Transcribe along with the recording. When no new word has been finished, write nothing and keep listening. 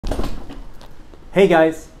Hey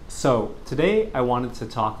guys, so today I wanted to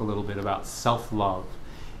talk a little bit about self-love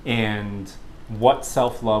and what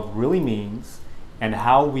self-love really means and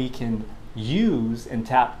how we can use and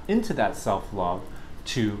tap into that self-love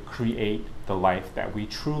to create the life that we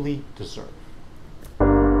truly deserve.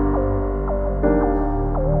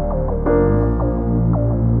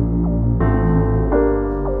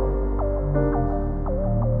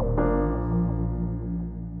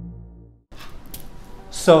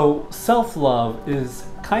 So self-love is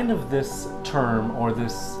kind of this term or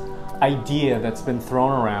this idea that's been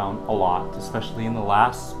thrown around a lot, especially in the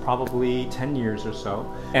last probably 10 years or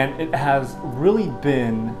so. And it has really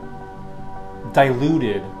been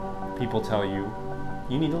diluted. People tell you,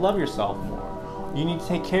 you need to love yourself more. You need to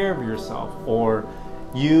take care of yourself, or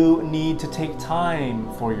you need to take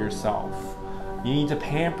time for yourself. You need to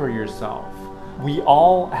pamper yourself. We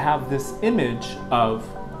all have this image of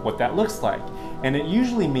what that looks like. And it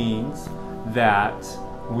usually means that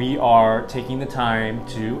we are taking the time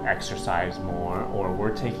to exercise more, or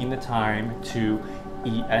we're taking the time to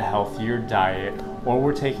eat a healthier diet, or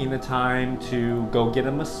we're taking the time to go get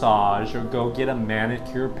a massage or go get a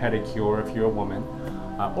manicure, pedicure if you're a woman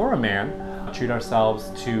or a man, treat ourselves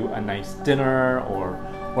to a nice dinner or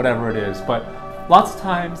whatever it is. But lots of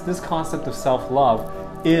times this concept of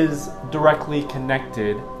self-love is directly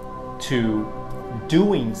connected to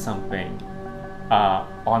doing something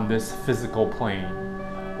on this physical plane,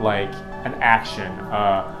 like an action,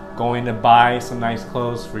 going to buy some nice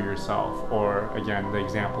clothes for yourself, or again, the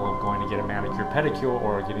example of going to get a manicure, pedicure,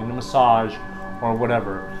 or getting a massage, or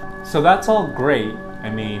whatever. So that's all great. I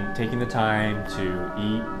mean, taking the time to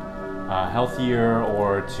eat healthier,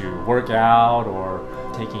 or to work out, or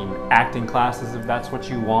taking acting classes if that's what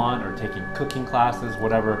you want, or taking cooking classes,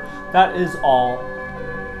 whatever. That is all,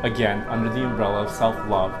 again, under the umbrella of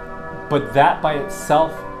self-love. But that by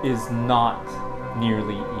itself is not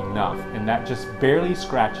nearly enough, and that just barely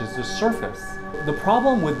scratches the surface. The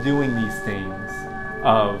problem with doing these things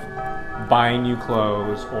of buying new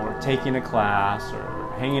clothes, or taking a class,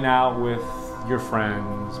 or hanging out with your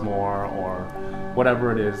friends more, or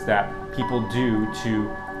whatever it is that people do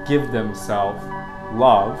to give themselves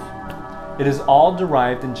love, it is all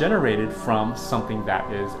derived and generated from something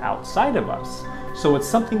that is outside of us. So it's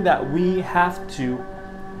something that we have to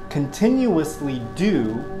continuously do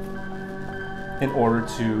in order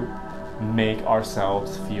to make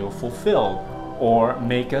ourselves feel fulfilled, or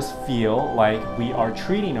make us feel like we are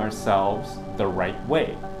treating ourselves the right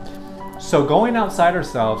way. So going outside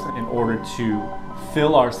ourselves in order to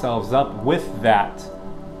fill ourselves up with that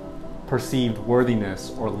perceived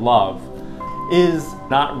worthiness or love is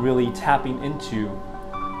not really tapping into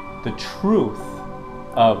the truth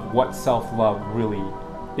of what self-love really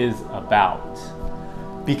is about.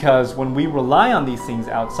 Because when we rely on these things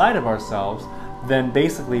outside of ourselves, then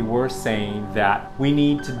basically we're saying that we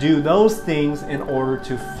need to do those things in order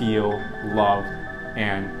to feel love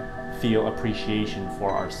and feel appreciation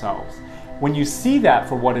for ourselves. When you see that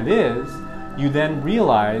for what it is, you then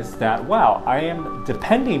realize that, wow, I am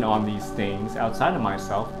depending on these things outside of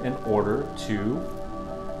myself in order to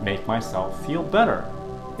make myself feel better.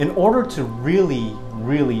 In order to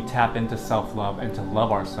really tap into self-love and to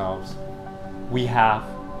love ourselves, we have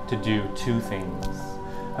to do two things.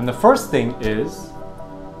 And the first thing is,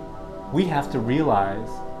 we have to realize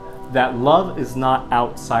that love is not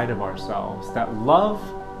outside of ourselves, that love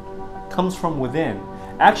comes from within.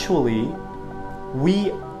 Actually,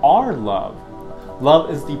 we are love. Love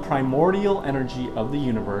is the primordial energy of the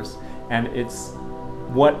universe, and it's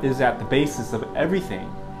what is at the basis of everything.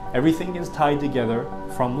 Everything is tied together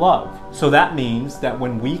from love. So that means that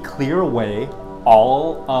when we clear away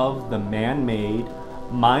all of the man-made,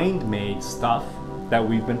 mind-made stuff that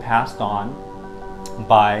we've been passed on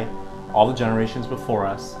by all the generations before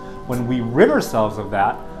us, when we rid ourselves of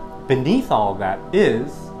that, beneath all of that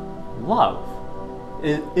is love.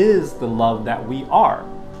 It is the love that we are.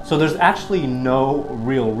 So there's actually no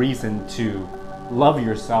real reason to love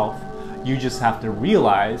yourself. You just have to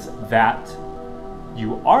realize that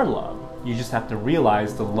you are love. You just have to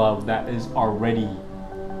realize the love that is already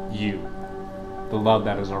you, the love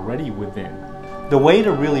that is already within. The way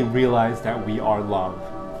to really realize that we are love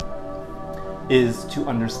is to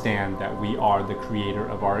understand that we are the creator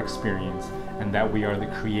of our experience, and that we are the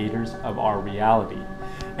creators of our reality.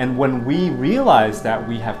 And when we realize that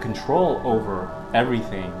we have control over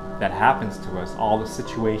everything that happens to us, all the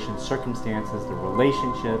situations, circumstances, the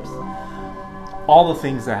relationships, all the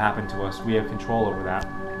things that happen to us, we have control over that,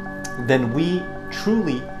 then we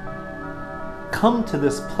truly come to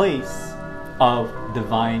this place of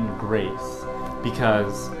divine grace,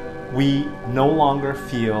 because we no longer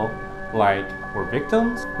feel like we're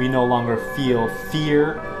victims. We no longer feel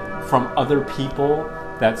fear from other people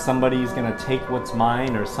that somebody's gonna take what's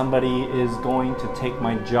mine, or somebody is going to take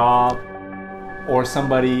my job, or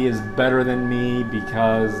somebody is better than me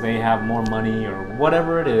because they have more money, or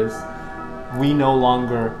whatever it is. We no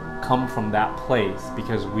longer come from that place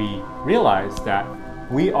because we realize that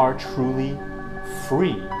we are truly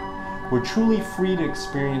free. We're truly free to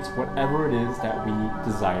experience whatever it is that we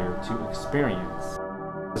desire to experience.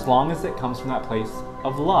 As long as it comes from that place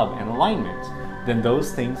of love and alignment, then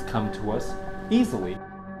those things come to us easily.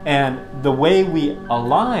 And the way we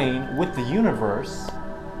align with the universe,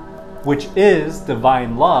 which is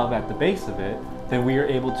divine love at the base of it, then we are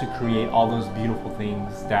able to create all those beautiful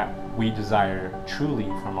things that we desire truly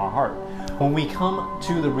from our heart. When we come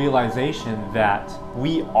to the realization that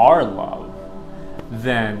we are love,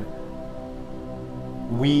 then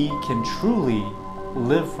we can truly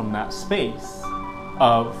live from that space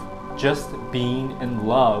of just being in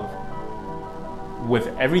love with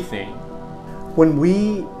everything. When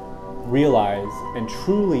we realize and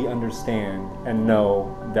truly understand and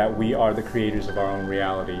know that we are the creators of our own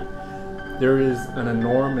reality, there is an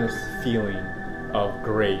enormous feeling of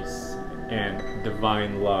grace and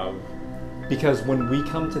divine love. Because when we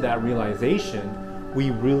come to that realization, we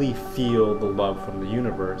really feel the love from the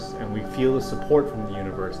universe, and we feel the support from the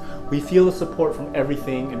universe. We feel the support from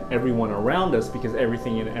everything and everyone around us, because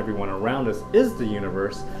everything and everyone around us is the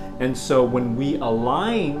universe. And so when we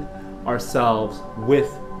align ourselves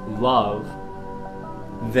with love,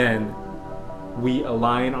 then we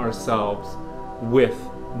align ourselves with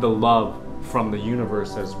the love from the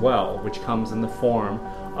universe as well, which comes in the form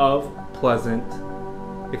of pleasant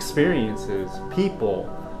experiences, people,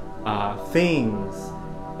 things,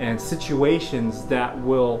 and situations that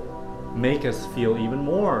will make us feel even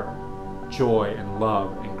more joy and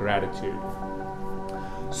love and gratitude.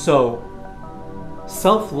 So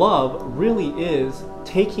self-love really is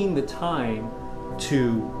taking the time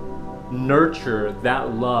to nurture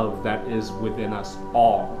that love that is within us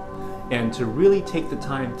all, and to really take the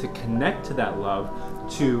time to connect to that love,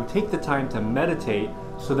 to take the time to meditate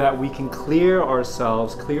so that we can clear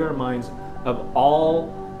ourselves, clear our minds of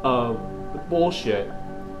all of the bullshit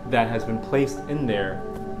that has been placed in there,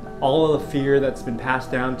 all of the fear that's been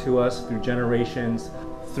passed down to us through generations,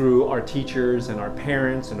 through our teachers and our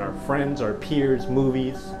parents and our friends, our peers,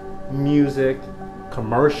 movies, music,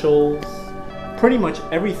 commercials, pretty much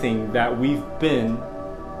everything that we've been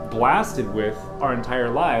blasted with our entire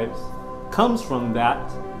lives comes from that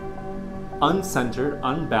uncentered,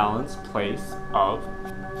 unbalanced place of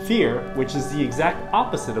fear, which is the exact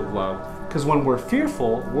opposite of love. Because when we're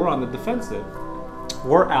fearful, we're on the defensive.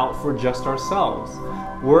 We're out for just ourselves.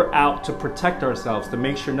 We're out to protect ourselves, to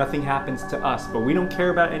make sure nothing happens to us, but we don't care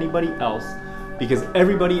about anybody else, because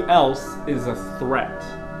everybody else is a threat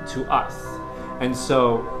to us. And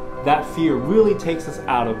so that fear really takes us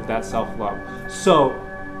out of that self-love. So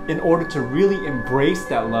in order to really embrace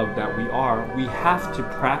that love that we are, we have to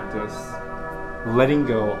practice letting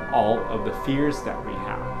go all of the fears that we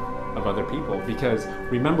have of other people. Because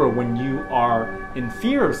remember, when you are in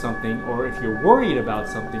fear of something, or if you're worried about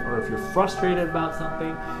something, or if you're frustrated about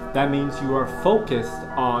something, that means you are focused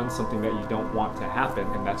on something that you don't want to happen,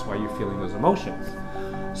 and that's why you're feeling those emotions.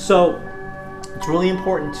 So it's really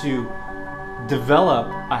important to develop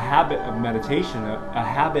a habit of meditation, a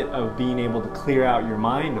habit of being able to clear out your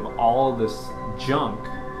mind of all this junk,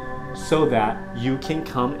 so that you can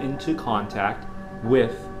come into contact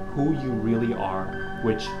with who you really are,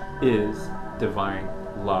 which is divine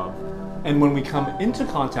love. And when we come into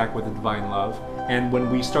contact with the divine love, and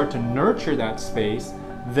when we start to nurture that space,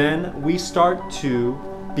 then we start to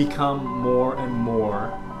become more and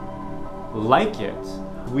more like it.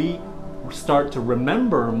 We start to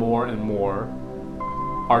remember more and more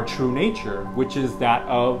our true nature, which is that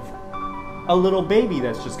of a little baby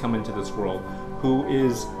that's just come into this world, who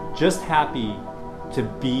is just happy to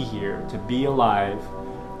be here, to be alive,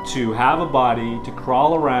 to have a body, to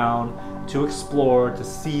crawl around, to explore, to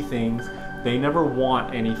see things. They never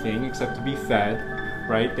want anything except to be fed,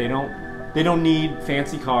 right? They don't need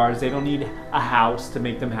fancy cars. They don't need a house to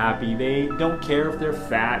make them happy. They don't care if they're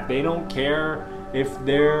fat. They don't care if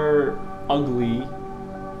they're ugly.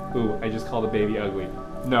 Ooh, I just called a baby ugly.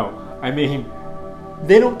 No, I mean,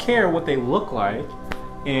 they don't care what they look like,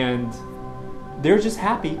 and they're just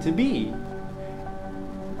happy to be.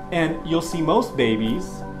 And you'll see most babies,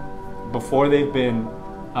 before they've been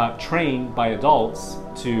trained by adults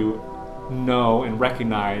to know and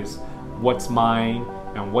recognize what's mine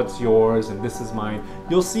and what's yours and this is mine,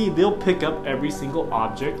 you'll see they'll pick up every single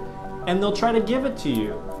object and they'll try to give it to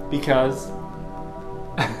you, because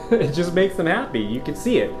It just makes them happy. You can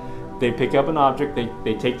see it. They pick up an object,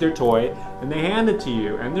 they take their toy, and they hand it to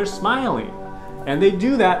you, and they're smiling. And they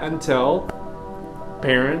do that until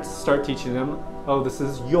parents start teaching them, oh, this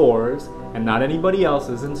is yours and not anybody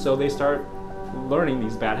else's, and so they start learning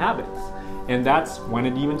these bad habits. And that's when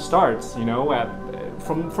it even starts, you know,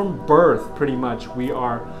 from birth, pretty much, we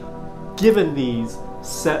are given these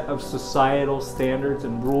set of societal standards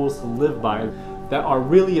and rules to live by that are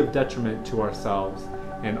really of detriment to ourselves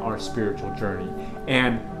and our spiritual journey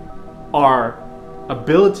and our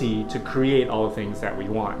ability to create all the things that we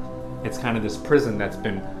want. It's kind of this prison that's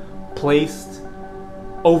been placed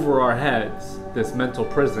over our heads, this mental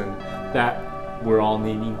prison that we're all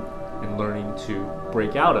needing and learning to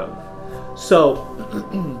break out of. So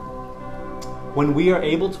when we are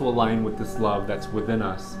able to align with this love that's within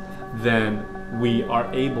us, then we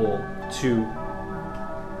are able to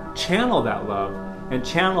channel that love and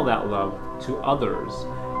channel that love to others.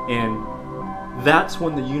 And that's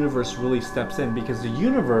when the universe really steps in, because the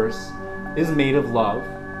universe is made of love.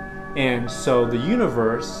 And so the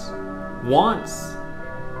universe wants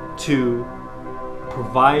to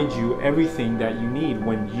provide you everything that you need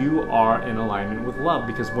when you are in alignment with love.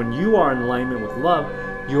 Because when you are in alignment with love,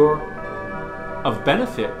 you're of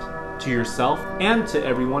benefit to yourself and to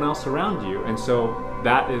everyone else around you. And so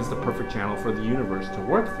that is the perfect channel for the universe to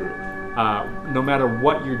work through. No matter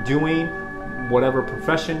what you're doing, whatever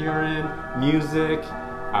profession you're in, music,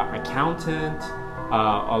 accountant,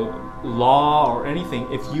 law, or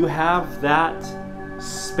anything, if you have that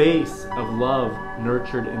space of love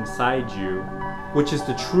nurtured inside you, which is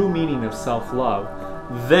the true meaning of self-love,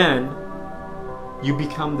 then you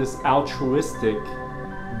become this altruistic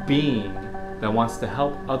being that wants to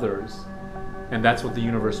help others. And that's what the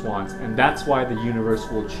universe wants. And that's why the universe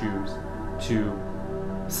will choose to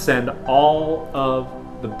send all of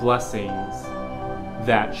the blessings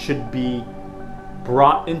that should be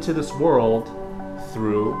brought into this world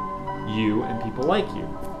through you and people like you.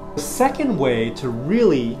 The second way to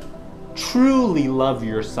really, truly love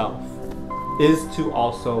yourself is to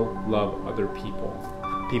also love other people.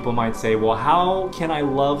 People might say, well, how can I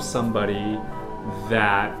love somebody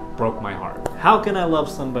that broke my heart? How can I love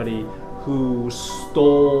somebody who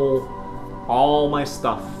stole all my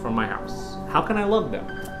stuff from my house? How can I love them?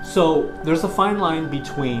 So there's a fine line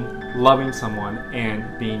between loving someone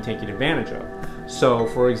and being taken advantage of. So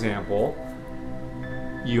for example,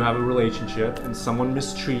 you have a relationship and someone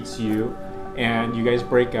mistreats you and you guys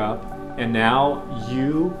break up, and now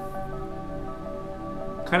you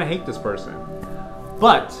kind of hate this person.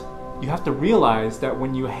 But you have to realize that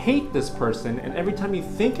when you hate this person, and every time you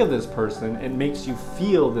think of this person, it makes you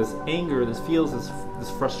feel this anger, this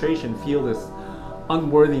frustration, feel this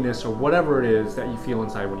unworthiness, or whatever it is that you feel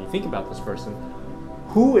inside when you think about this person.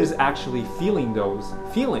 Who is actually feeling those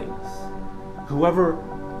feelings? Whoever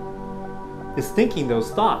is thinking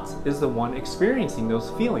those thoughts is the one experiencing those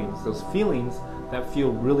feelings that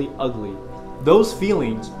feel really ugly. Those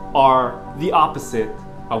feelings are the opposite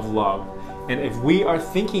of love. And if we are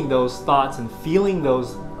thinking those thoughts and feeling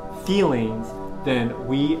those feelings, then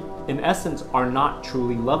we, in essence, are not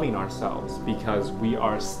truly loving ourselves, because we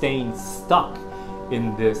are staying stuck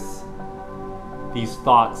in these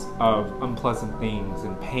thoughts of unpleasant things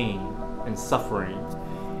and pain and suffering.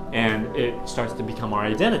 And it starts to become our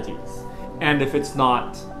identities. And if it's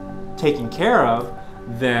not taken care of,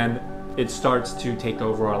 then it starts to take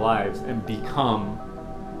over our lives and become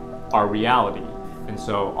our reality. And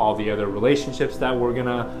so all the other relationships that we're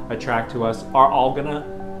gonna attract to us are all gonna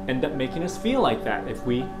end up making us feel like that if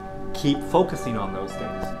we keep focusing on those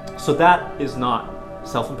things. So that is not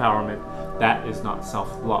self-empowerment, that is not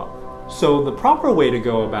self-love. So the proper way to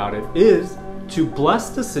go about it is to bless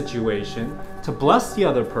the situation, to bless the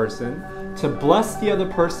other person,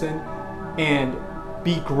 and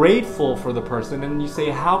be grateful for the person. And you say,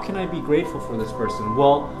 how can I be grateful for this person?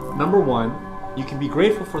 Well, number one, you can be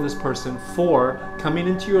grateful for this person for coming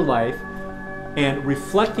into your life and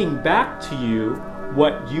reflecting back to you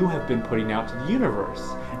what you have been putting out to the universe.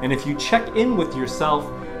 And if you check in with yourself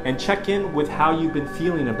and check in with how you've been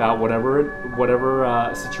feeling about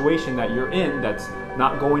whatever situation that you're in that's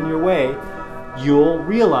not going your way, you'll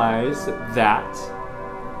realize that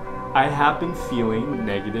I have been feeling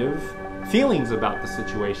negative feelings about the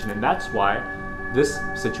situation, and that's why this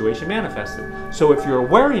situation manifested. So if you're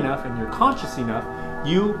aware enough and you're conscious enough,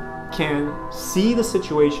 you can see the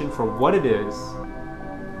situation for what it is,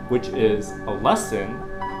 which is a lesson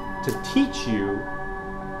to teach you,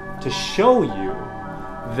 to show you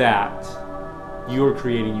that you're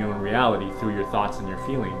creating your own reality through your thoughts and your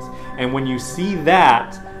feelings. And when you see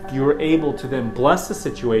that, you're able to then bless the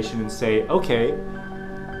situation and say, okay,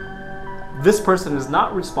 this person is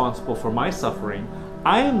not responsible for my suffering.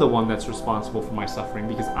 I am the one that's responsible for my suffering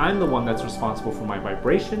because I'm the one that's responsible for my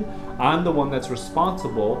vibration. I'm the one that's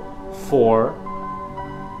responsible for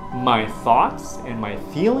my thoughts and my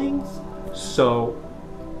feelings. So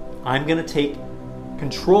I'm gonna take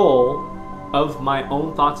control of my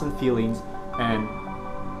own thoughts and feelings and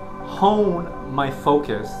hone my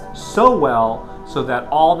focus so well so that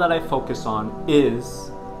all that I focus on is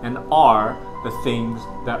and are the things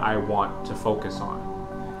that I want to focus on.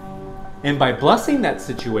 And by blessing that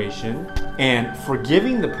situation and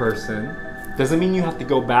forgiving the person, doesn't mean you have to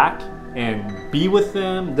go back and be with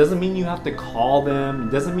them, doesn't mean you have to call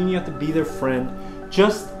them, doesn't mean you have to be their friend.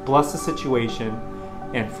 Just bless the situation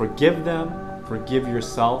and forgive them, forgive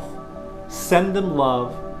yourself, send them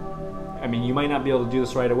love. I mean, you might not be able to do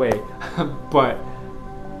this right away, but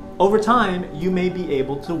over time, you may be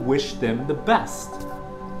able to wish them the best.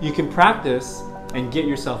 You can practice and get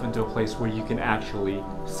yourself into a place where you can actually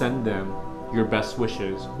send them your best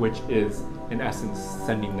wishes, which is, in essence,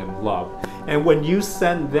 sending them love. And when you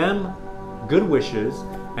send them good wishes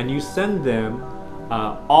and you send them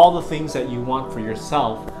all the things that you want for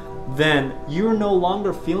yourself, then you're no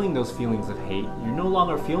longer feeling those feelings of hate. You're no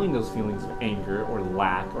longer feeling those feelings of anger or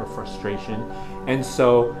lack or frustration. And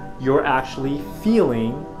so you're actually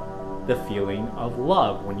feeling the feeling of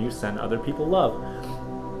love when you send other people love.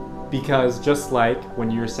 Because just like when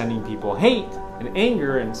you're sending people hate and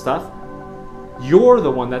anger and stuff, you're the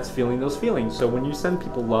one that's feeling those feelings. So when you send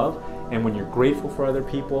people love and when you're grateful for other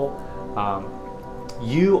people,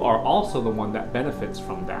 you are also the one that benefits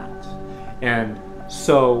from that. And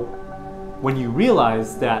so when you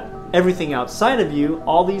realize that everything outside of you,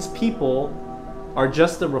 all these people are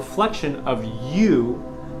just a reflection of you,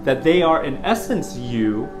 that they are in essence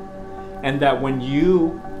you, and that when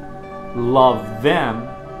you love them,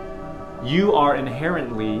 you are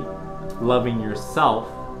inherently loving yourself,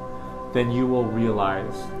 then you will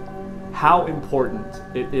realize how important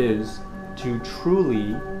it is to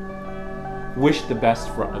truly wish the best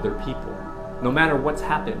for other people, no matter what's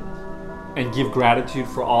happened, and give gratitude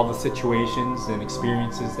for all the situations and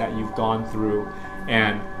experiences that you've gone through,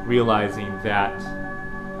 and realizing that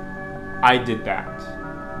I did that.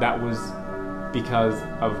 That was because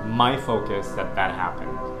of my focus that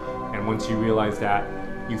happened. And once you realize that,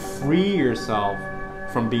 you free yourself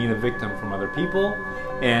from being a victim from other people,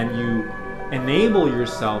 and you enable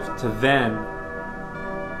yourself to then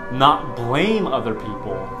not blame other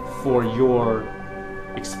people for your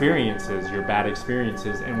experiences, your bad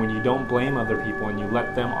experiences. And when you don't blame other people and you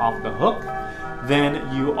let them off the hook,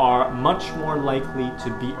 then you are much more likely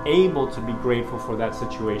to be able to be grateful for that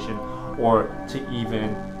situation or to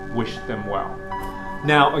even wish them well.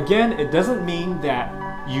 Now, again, it doesn't mean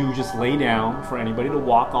that you just lay down for anybody to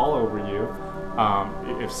walk all over you.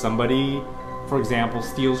 If somebody, for example,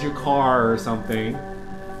 steals your car or something,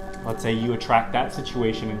 let's say you attract that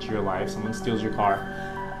situation into your life, someone steals your car,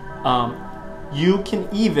 you can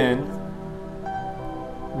even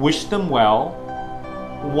wish them well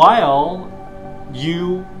while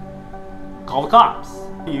you call the cops.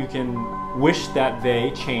 You can wish that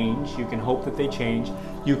they change, you can hope that they change,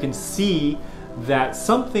 you can see that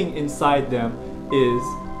something inside them is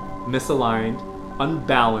misaligned,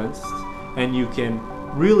 unbalanced, and you can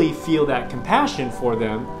really feel that compassion for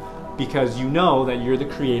them because you know that you're the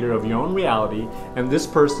creator of your own reality, and this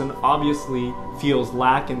person obviously feels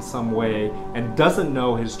lack in some way and doesn't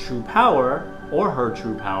know his true power or her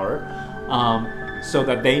true power, so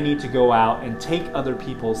that they need to go out and take other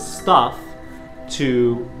people's stuff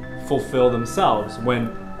to fulfill themselves,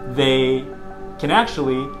 when they can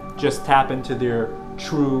actually just tap into their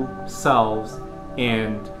true selves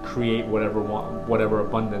and create whatever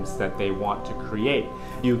abundance that they want to create.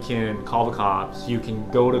 You can call the cops, you can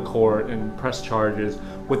go to court and press charges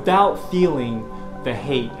without feeling the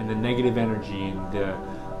hate and the negative energy and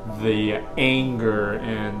the anger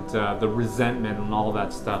and the resentment and all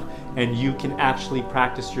that stuff. And you can actually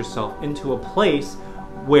practice yourself into a place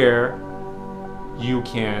where you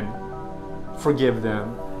can forgive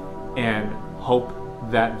them and hope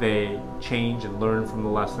that they change and learn from the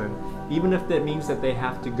lesson, even if that means that they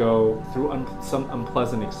have to go through some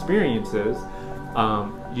unpleasant experiences.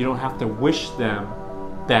 You don't have to wish them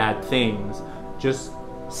bad things, just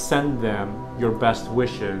send them your best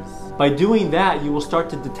wishes. By doing that, you will start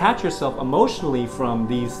to detach yourself emotionally from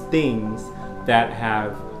these things that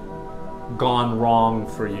have gone wrong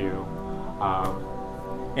for you,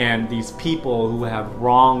 and these people who have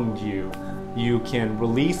wronged you. You can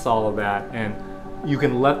release all of that, and you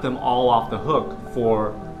can let them all off the hook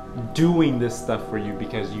for doing this stuff for you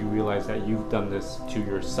because you realize that you've done this to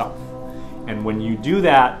yourself. And when you do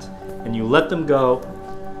that and you let them go,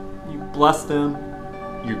 you bless them,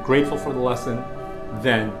 you're grateful for the lesson,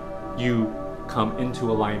 then you come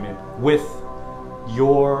into alignment with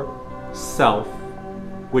your self,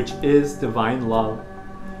 which is divine love,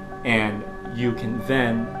 and you can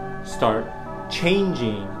then start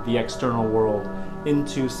changing the external world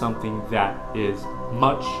into something that is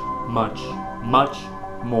much, much, much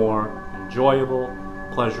more enjoyable,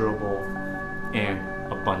 pleasurable, and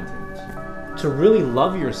abundant. To really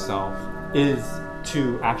love yourself is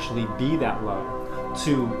to actually be that love,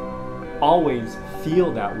 to always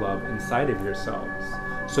feel that love inside of yourselves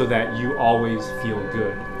so that you always feel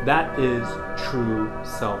good. That is true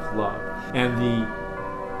self-love. And the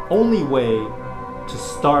only way to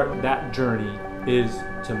start that journey is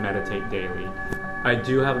to meditate daily. I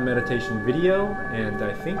do have a meditation video, and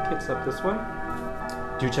I think it's up this way.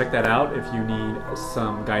 Do check that out if you need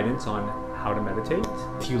some guidance on how to meditate.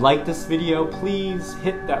 If you like this video, please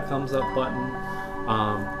hit that thumbs up button.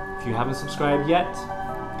 If you haven't subscribed yet,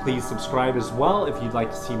 please subscribe as well if you'd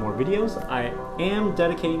like to see more videos. I am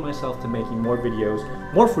dedicating myself to making more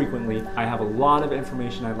videos more frequently. I have a lot of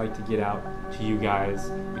information I'd like to get out to you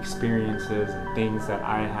guys, experiences and things that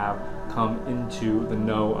I have come into the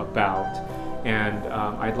know about. And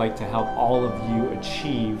I'd like to help all of you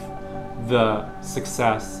achieve the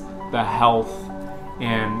success, the health,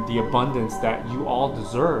 and the abundance that you all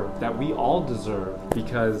deserve, that we all deserve,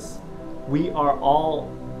 because we are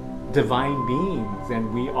all divine beings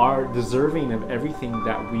and we are deserving of everything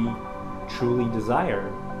that we truly desire.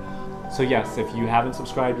 So yes, if you haven't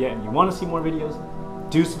subscribed yet and you want to see more videos,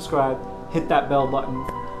 do subscribe, hit that bell button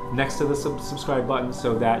next to the subscribe button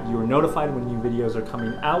so that you are notified when new videos are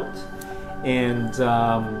coming out. And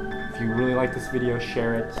if you really like this video,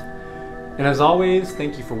 share it. And as always,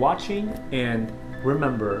 thank you for watching, and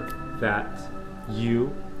remember that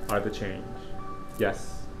you are the change.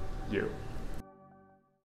 Yes, you.